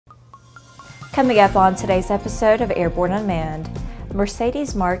Coming up on today's episode of Airborne-Unmanned,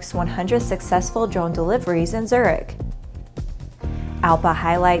 Mercedes marks 100 successful drone deliveries in Zurich. ALPA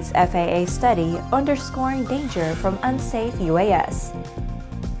highlights FAA study underscoring danger from unsafe UAS.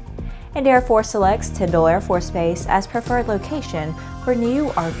 And Air Force selects Tyndall Air Force Base as preferred location for new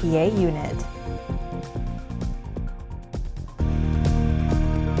RPA unit.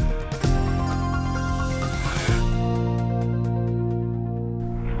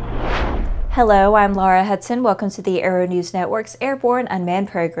 Hello, I'm Laura Hudson. Welcome to the Aero-News Network's Airborne-Unmanned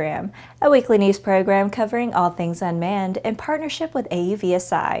program, a weekly news program covering all things unmanned in partnership with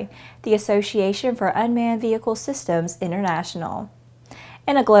AUVSI, the Association for Unmanned Vehicle Systems International.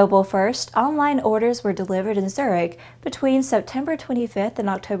 In a global first, online orders were delivered in Zurich between September 25th and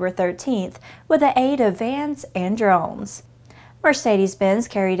October 13th with the aid of vans and drones. Mercedes-Benz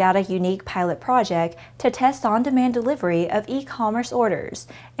carried out a unique pilot project to test on-demand delivery of e-commerce orders,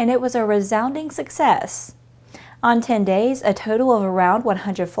 and it was a resounding success. On 10 days, a total of around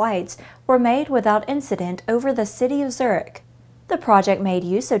 100 flights were made without incident over the city of Zurich. The project made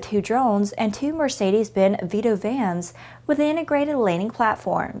use of 2 drones and 2 Mercedes-Benz Vito vans with integrated landing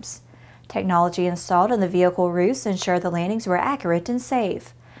platforms. Technology installed in the vehicle roofs ensured the landings were accurate and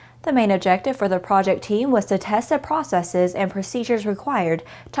safe. The main objective for the project team was to test the processes and procedures required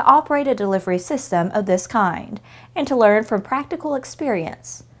to operate a delivery system of this kind, and to learn from practical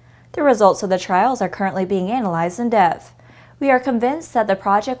experience. The results of the trials are currently being analyzed in depth. We are convinced that the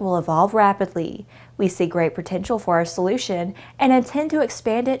project will evolve rapidly. We see great potential for our solution and intend to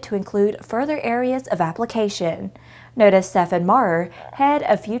expand it to include further areas of application, noted Stefan Maurer, head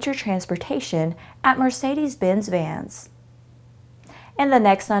of future transportation at Mercedes-Benz Vans. In the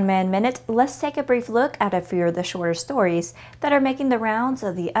next Unmanned Minute, let's take a brief look at a few of the shorter stories that are making the rounds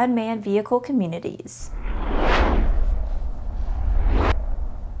of the unmanned vehicle communities.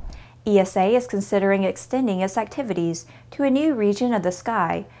 ESA is considering extending its activities to a new region of the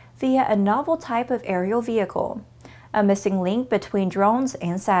sky via a novel type of aerial vehicle, a missing link between drones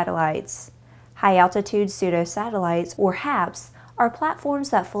and satellites. High-altitude pseudo-satellites, or HAPS, are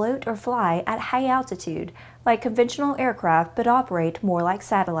platforms that float or fly at high altitude like conventional aircraft but operate more like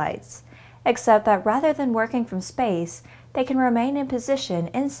satellites, except that rather than working from space, they can remain in position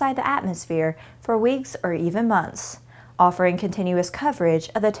inside the atmosphere for weeks or even months, offering continuous coverage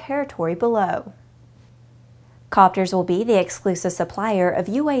of the territory below. Copters will be the exclusive supplier of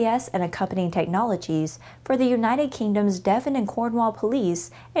UAS and accompanying technologies for the United Kingdom's Devon and Cornwall Police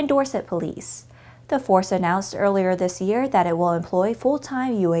and Dorset Police. The force announced earlier this year that it will employ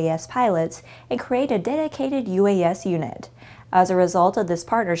full-time UAS pilots and create a dedicated UAS unit. As a result of this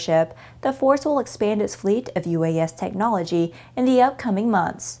partnership, the force will expand its fleet of UAS technology in the upcoming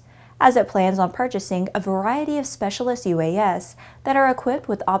months, as it plans on purchasing a variety of specialist UAS that are equipped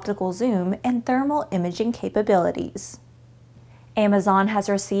with optical zoom and thermal imaging capabilities. Amazon has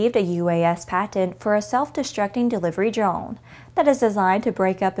received a UAS patent for a self-destructing delivery drone that is designed to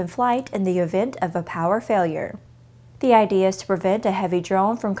break up in flight in the event of a power failure. The idea is to prevent a heavy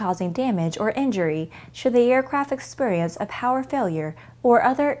drone from causing damage or injury should the aircraft experience a power failure or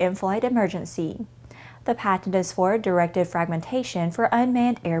other in-flight emergency. The patent is for directed fragmentation for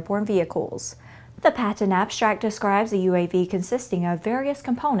unmanned airborne vehicles. The patent abstract describes a UAV consisting of various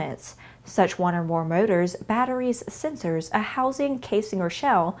components, such one or more motors, batteries, sensors, a housing, casing or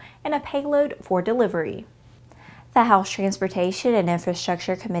shell, and a payload for delivery. The House Transportation and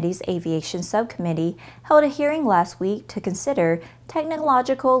Infrastructure Committee's Aviation Subcommittee held a hearing last week to consider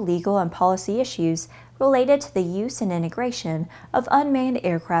technological, legal, and policy issues related to the use and integration of unmanned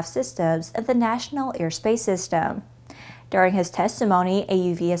aircraft systems in the National Airspace System. During his testimony,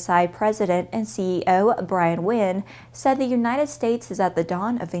 AUVSI President and CEO Brian Wynn said the United States is at the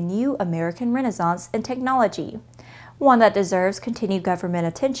dawn of a new American renaissance in technology, one that deserves continued government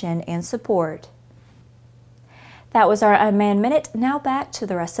attention and support. That was our Unmanned Minute. Now back to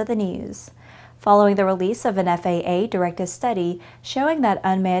the rest of the news. Following the release of an FAA-directed study showing that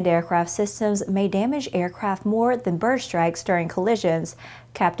unmanned aircraft systems may damage aircraft more than bird strikes during collisions,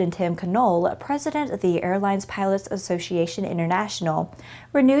 Captain Canoll, president of the Airlines Pilots Association International,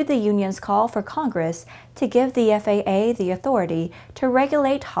 renewed the union's call for Congress to give the FAA the authority to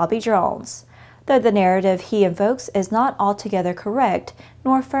regulate hobby drones, though the narrative he invokes is not altogether correct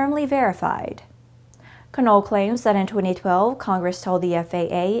nor firmly verified. Canoll claims that in 2012, Congress told the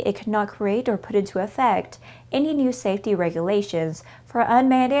FAA it could not create or put into effect any new safety regulations for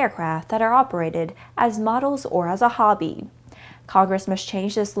unmanned aircraft that are operated as models or as a hobby. Congress must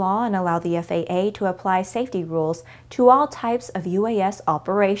change this law and allow the FAA to apply safety rules to all types of UAS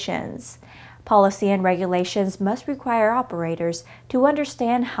operations. Policy and regulations must require operators to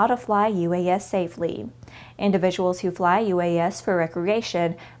understand how to fly UAS safely. Individuals who fly UAS for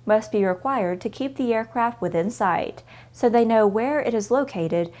recreation must be required to keep the aircraft within sight, so they know where it is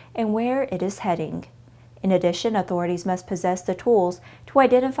located and where it is heading. In addition, authorities must possess the tools to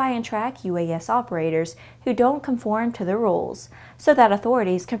identify and track UAS operators who don't conform to the rules, so that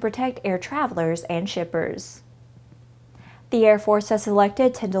authorities can protect air travelers and shippers. The Air Force has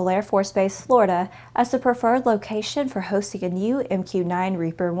selected Tyndall Air Force Base, Florida, as the preferred location for hosting a new MQ-9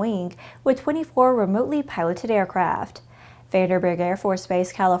 Reaper wing with 24 remotely piloted aircraft. Vandenberg Air Force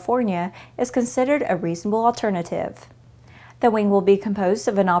Base, California, is considered a reasonable alternative. The wing will be composed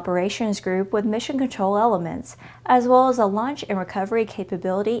of an operations group with mission control elements, as well as a launch and recovery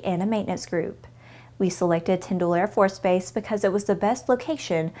capability and a maintenance group. We selected Tyndall Air Force Base because it was the best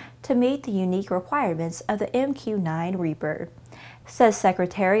location to meet the unique requirements of the MQ-9 Reaper, says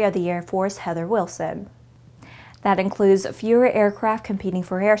Secretary of the Air Force Heather Wilson. That includes fewer aircraft competing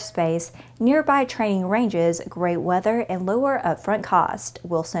for airspace, nearby training ranges, great weather, and lower upfront cost,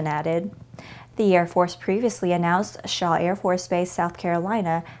 Wilson added. The Air Force previously announced Shaw Air Force Base, South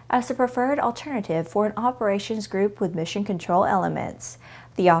Carolina, as the preferred alternative for an operations group with mission control elements.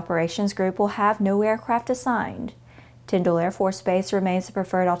 The operations group will have no aircraft assigned. Tyndall Air Force Base remains the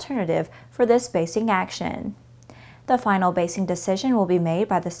preferred alternative for this basing action. The final basing decision will be made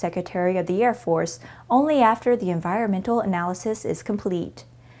by the Secretary of the Air Force only after the environmental analysis is complete.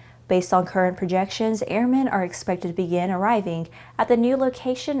 Based on current projections, airmen are expected to begin arriving at the new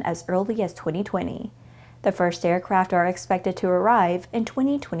location as early as 2020. The first aircraft are expected to arrive in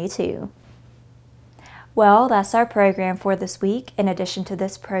 2022. Well, that's our program for this week. In addition to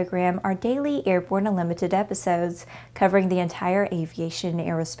this program, our daily Airborne-Unlimited episodes covering the entire aviation and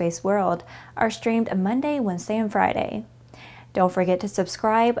aerospace world are streamed Monday, Wednesday, and Friday. Don't forget to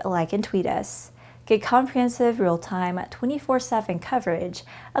subscribe, like, and tweet us. Get comprehensive, real-time, 24/7 coverage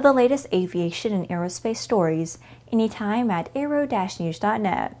of the latest aviation and aerospace stories anytime at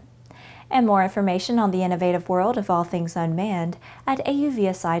aero-news.net. And more information on the innovative world of all things unmanned at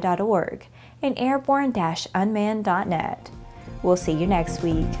auvsi.org and airborne-unmanned.net. We'll see you next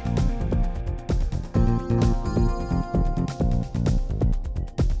week.